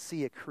us to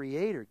see a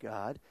creator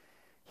God,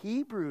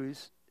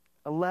 Hebrews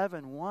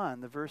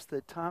 11:1, the verse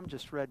that Tom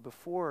just read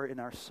before in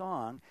our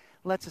song,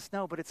 lets us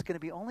know, but it's going to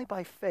be only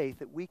by faith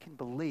that we can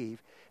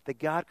believe that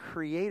God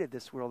created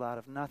this world out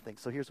of nothing.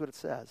 So here's what it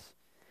says.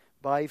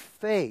 By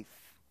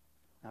faith,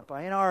 not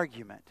by an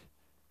argument,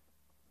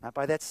 not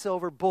by that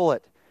silver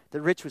bullet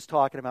that Rich was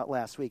talking about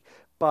last week.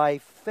 By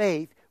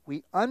faith,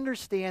 we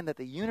understand that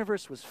the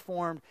universe was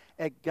formed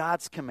at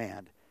God's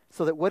command,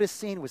 so that what is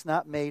seen was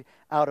not made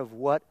out of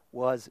what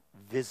was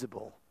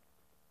visible.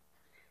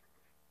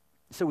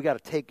 So we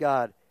got to take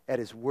God at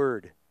His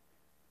word.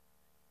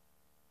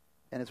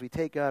 And as we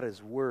take God at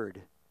His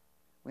word,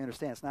 we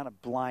understand it's not a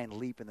blind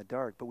leap in the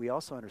dark, but we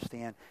also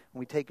understand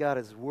when we take God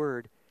at His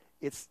word,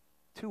 it's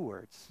two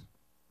words.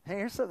 Hey,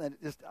 here's something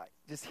that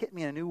just hit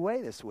me in a new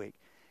way this week.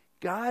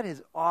 God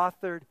has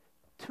authored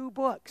two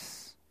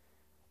books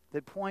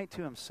that point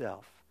to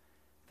Himself.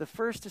 The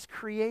first is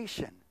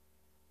creation,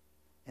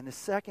 and the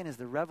second is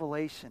the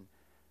revelation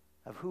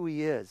of who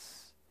He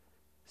is,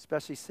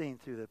 especially seen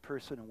through the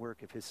person and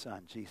work of His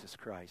Son, Jesus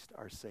Christ,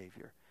 our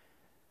Savior.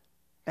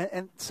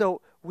 And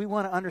so we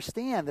want to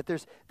understand that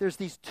there's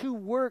these two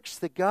works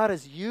that God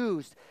has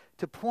used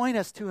to point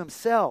us to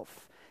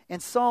Himself.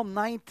 And Psalm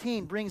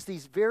 19 brings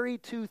these very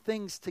two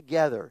things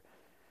together.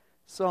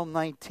 Psalm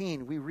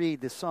 19, we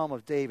read the Psalm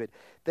of David.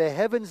 The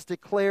heavens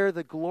declare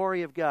the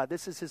glory of God.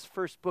 This is his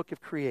first book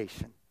of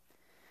creation.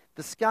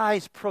 The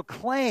skies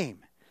proclaim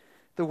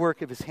the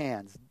work of His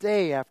hands.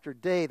 Day after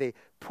day they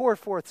pour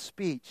forth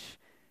speech.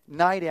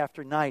 Night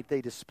after night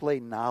they display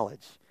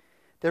knowledge.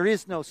 There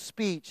is no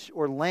speech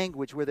or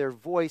language where their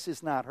voice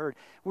is not heard.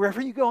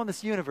 Wherever you go in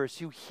this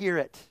universe, you hear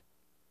it.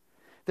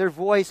 Their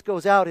voice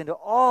goes out into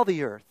all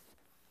the earth,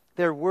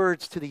 their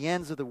words to the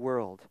ends of the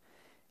world.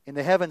 In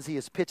the heavens He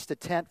has pitched a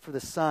tent for the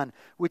sun,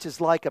 which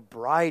is like a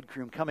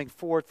bridegroom coming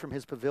forth from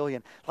his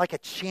pavilion, like a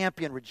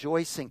champion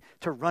rejoicing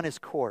to run his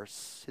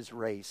course, his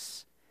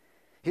race.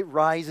 It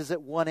rises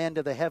at one end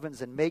of the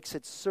heavens and makes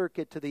its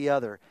circuit to the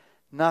other.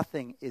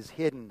 Nothing is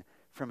hidden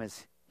from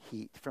its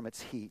heat.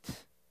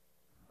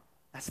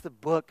 That's the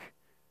book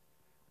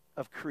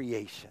of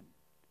creation.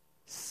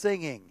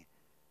 Singing,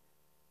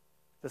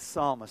 the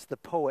psalmist, the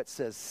poet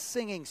says,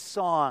 singing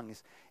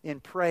songs in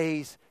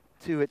praise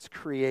to its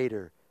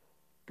creator,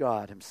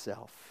 God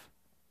Himself.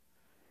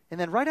 And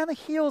then right on the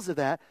heels of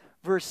that,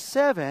 verse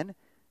 7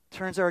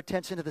 turns our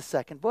attention to the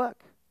second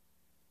book,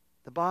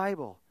 the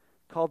Bible,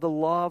 called the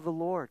law of the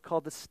Lord,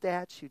 called the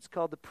statutes,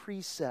 called the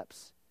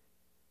precepts,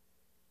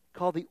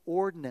 called the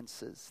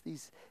ordinances,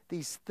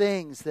 these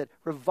things that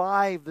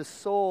revive the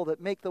soul, that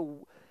make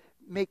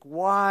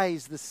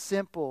wise the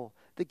simple,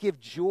 that give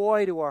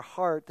joy to our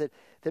heart,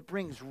 that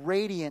brings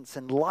radiance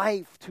and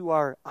life to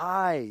our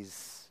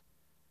eyes.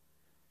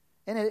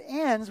 And it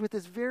ends with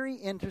this very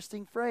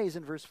interesting phrase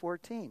in verse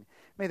 14.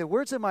 May the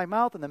words of my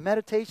mouth and the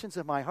meditations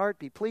of my heart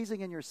be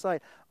pleasing in your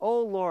sight,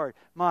 O Lord,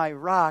 my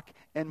rock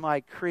and my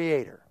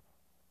creator.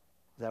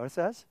 Is that what it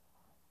says?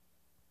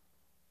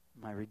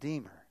 My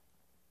Redeemer.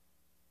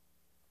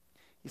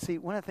 You see,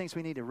 one of the things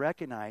we need to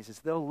recognize is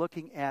though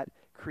looking at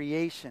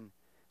creation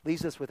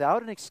leaves us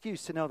without an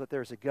excuse to know that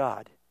there's a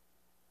God.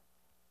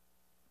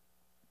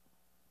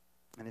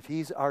 And if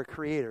He's our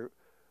creator,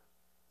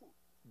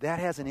 that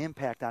has an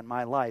impact on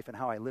my life and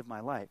how I live my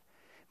life.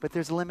 But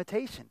there's a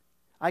limitation.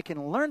 I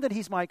can learn that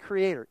He's my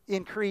creator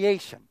in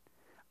creation.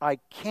 I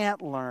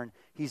can't learn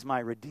He's my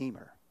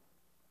Redeemer.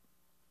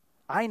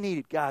 I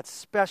needed God's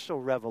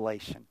special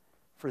revelation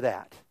for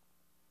that.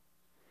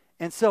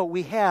 And so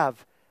we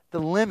have the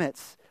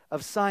limits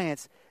of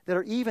science that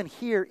are even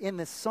here in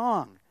this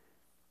song,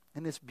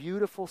 in this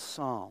beautiful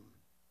psalm.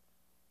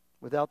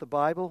 Without the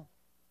Bible,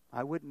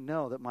 I wouldn't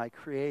know that my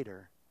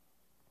Creator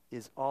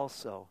is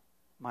also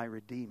my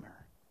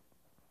Redeemer.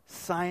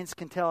 Science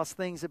can tell us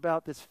things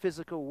about this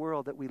physical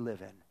world that we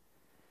live in,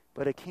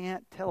 but it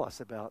can't tell us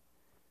about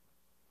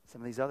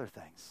some of these other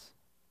things.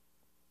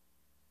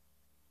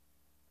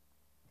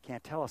 It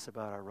can't tell us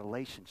about our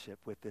relationship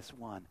with this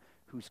one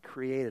who's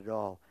created it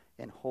all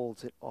and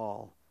holds it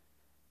all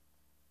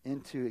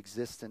into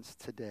existence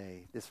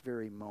today, this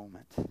very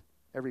moment,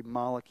 every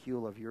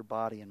molecule of your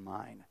body and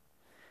mine.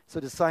 So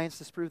does science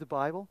disprove the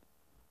Bible?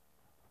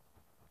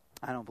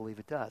 I don't believe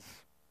it does.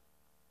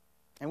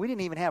 And we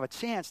didn't even have a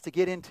chance to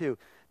get into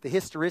the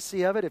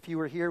historicity of it. If you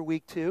were here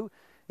week 2,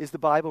 is the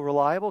Bible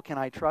reliable? Can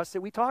I trust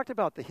it? We talked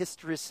about the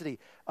historicity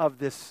of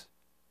this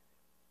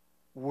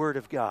Word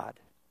of God.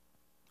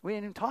 We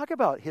didn't even talk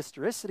about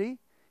historicity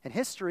and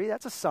history.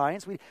 That's a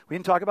science. We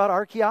didn't talk about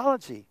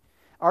archaeology.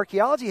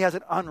 Archaeology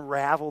hasn't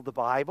unraveled the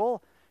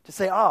Bible to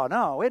say, oh,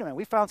 no, wait a minute,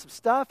 we found some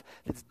stuff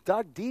that's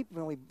dug deep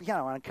and we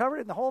uncovered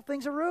it and the whole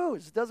thing's a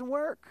ruse. It doesn't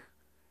work.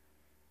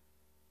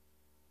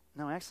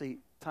 No, actually,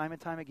 time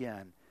and time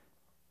again,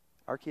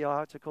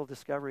 archaeological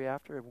discovery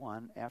after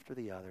one, after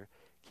the other,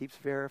 keeps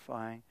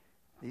verifying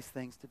these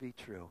things to be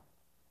true.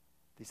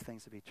 These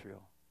things to be true.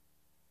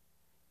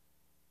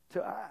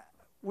 So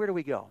where do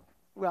we go?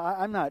 Well,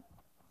 I'm not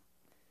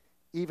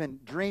even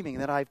dreaming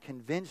that I've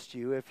convinced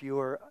you if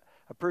you're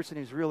a person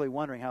who's really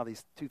wondering how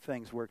these two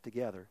things work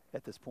together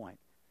at this point.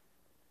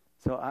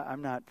 So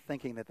I'm not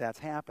thinking that that's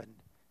happened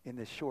in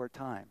this short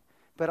time.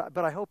 But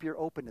I hope you're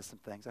open to some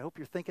things. I hope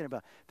you're thinking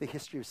about the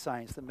history of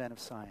science, the men of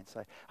science.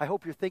 I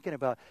hope you're thinking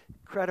about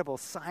credible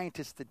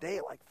scientists today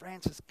like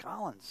Francis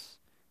Collins,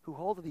 who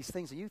hold to these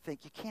things that you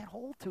think you can't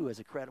hold to as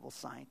a credible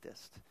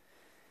scientist.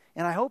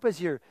 And I hope as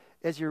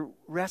you're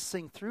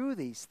wrestling through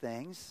these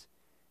things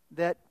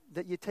that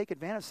you take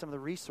advantage of some of the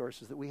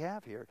resources that we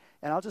have here.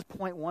 And I'll just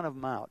point one of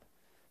them out.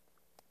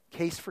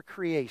 Case for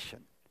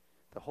Creation.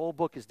 The whole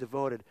book is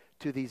devoted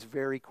to these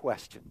very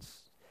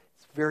questions.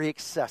 It's very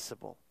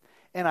accessible.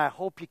 And I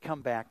hope you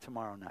come back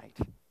tomorrow night.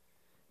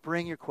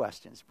 Bring your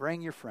questions.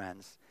 Bring your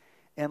friends.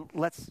 And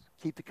let's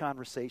keep the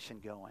conversation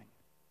going.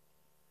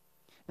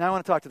 Now I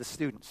want to talk to the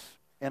students.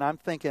 And I'm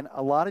thinking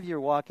a lot of you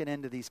are walking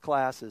into these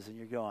classes and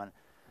you're going,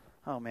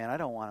 oh man, I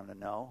don't want them to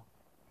know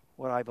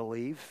what I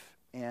believe.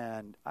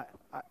 And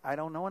I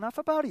don't know enough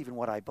about even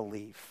what I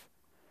believe.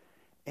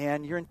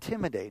 And you're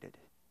intimidated.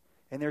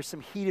 And there's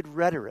some heated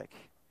rhetoric,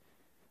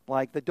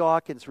 like the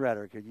Dawkins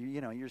rhetoric.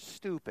 You're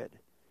stupid.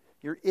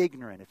 You're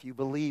ignorant if you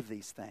believe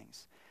these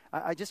things.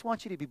 I just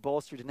want you to be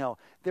bolstered to know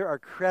there are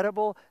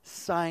credible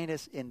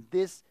scientists in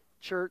this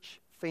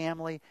church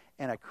family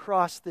and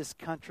across this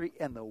country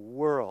and the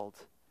world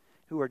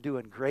who are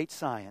doing great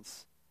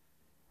science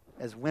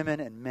as women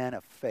and men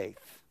of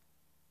faith.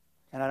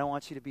 And I don't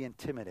want you to be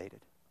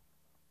intimidated.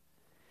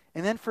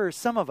 And then for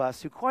some of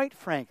us who, quite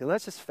frankly,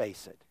 let's just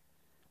face it,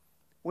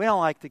 we don't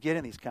like to get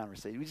in these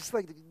conversations. We just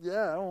like,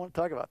 I don't want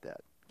to talk about that.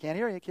 Can't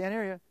hear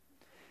you.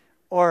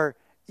 Or,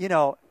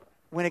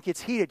 when it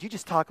gets heated, you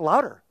just talk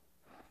louder.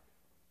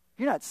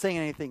 You're not saying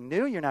anything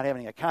new. You're not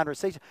having a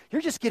conversation.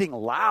 You're just getting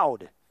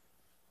loud.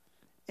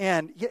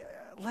 And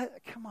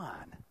come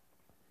on.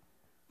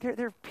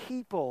 There are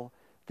people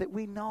that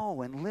we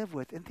know and live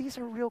with, and these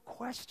are real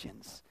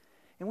questions.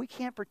 And we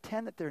can't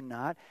pretend that they're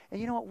not. And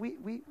you know what?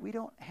 We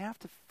don't have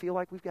to feel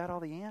like we've got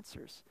all the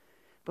answers.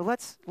 But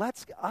let's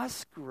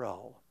us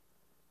grow.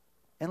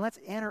 And let's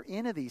enter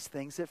into these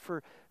things that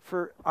for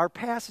our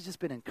past has just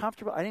been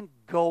uncomfortable. I didn't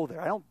go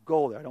there. I don't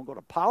go there. I don't go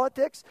to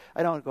politics.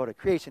 I don't go to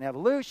creation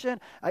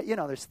evolution.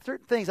 There's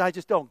certain things I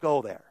just don't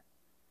go there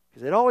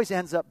because it always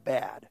ends up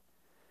bad.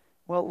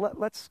 Well,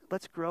 let's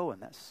grow in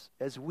this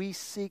as we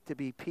seek to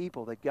be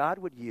people that God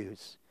would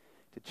use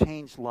to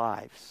change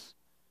lives.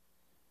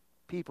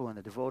 People and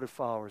the devoted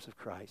followers of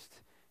Christ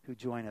who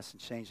join us in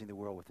changing the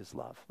world with his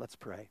love. Let's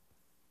pray.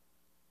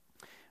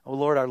 Oh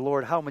Lord, our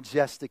Lord, how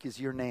majestic is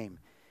your name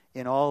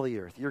in all the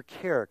earth, your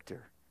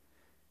character,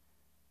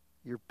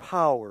 your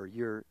power,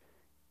 your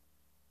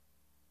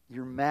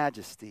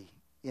majesty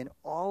in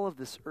all of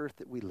this earth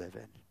that we live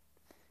in.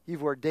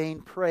 You've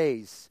ordained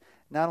praise,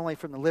 not only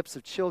from the lips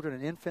of children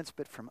and infants,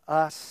 but from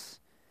us.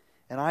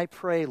 And I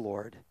pray,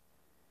 Lord,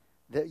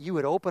 that you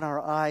would open our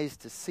eyes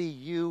to see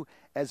you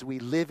as we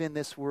live in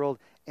this world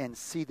and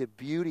see the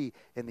beauty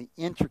and the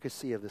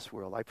intricacy of this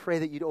world. I pray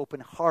that you'd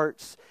open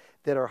hearts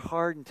that are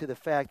hardened to the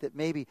fact that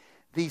maybe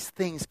these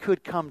things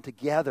could come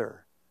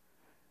together.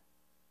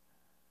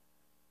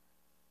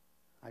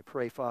 I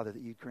pray, Father,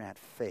 that you'd grant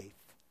faith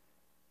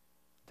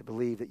to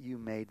believe that you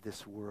made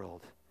this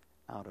world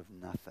out of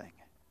nothing.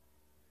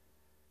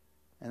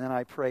 And then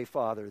I pray,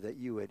 Father, that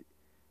you would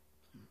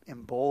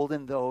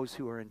embolden those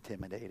who are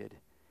intimidated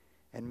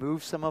and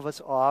move some of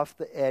us off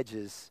the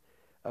edges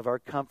of our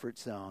comfort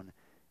zone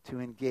to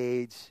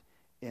engage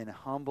in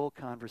humble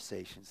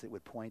conversations that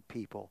would point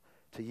people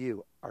to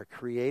you, our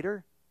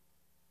Creator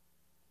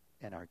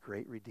and our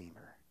great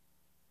Redeemer.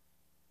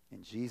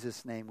 In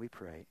Jesus' name we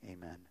pray,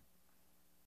 amen.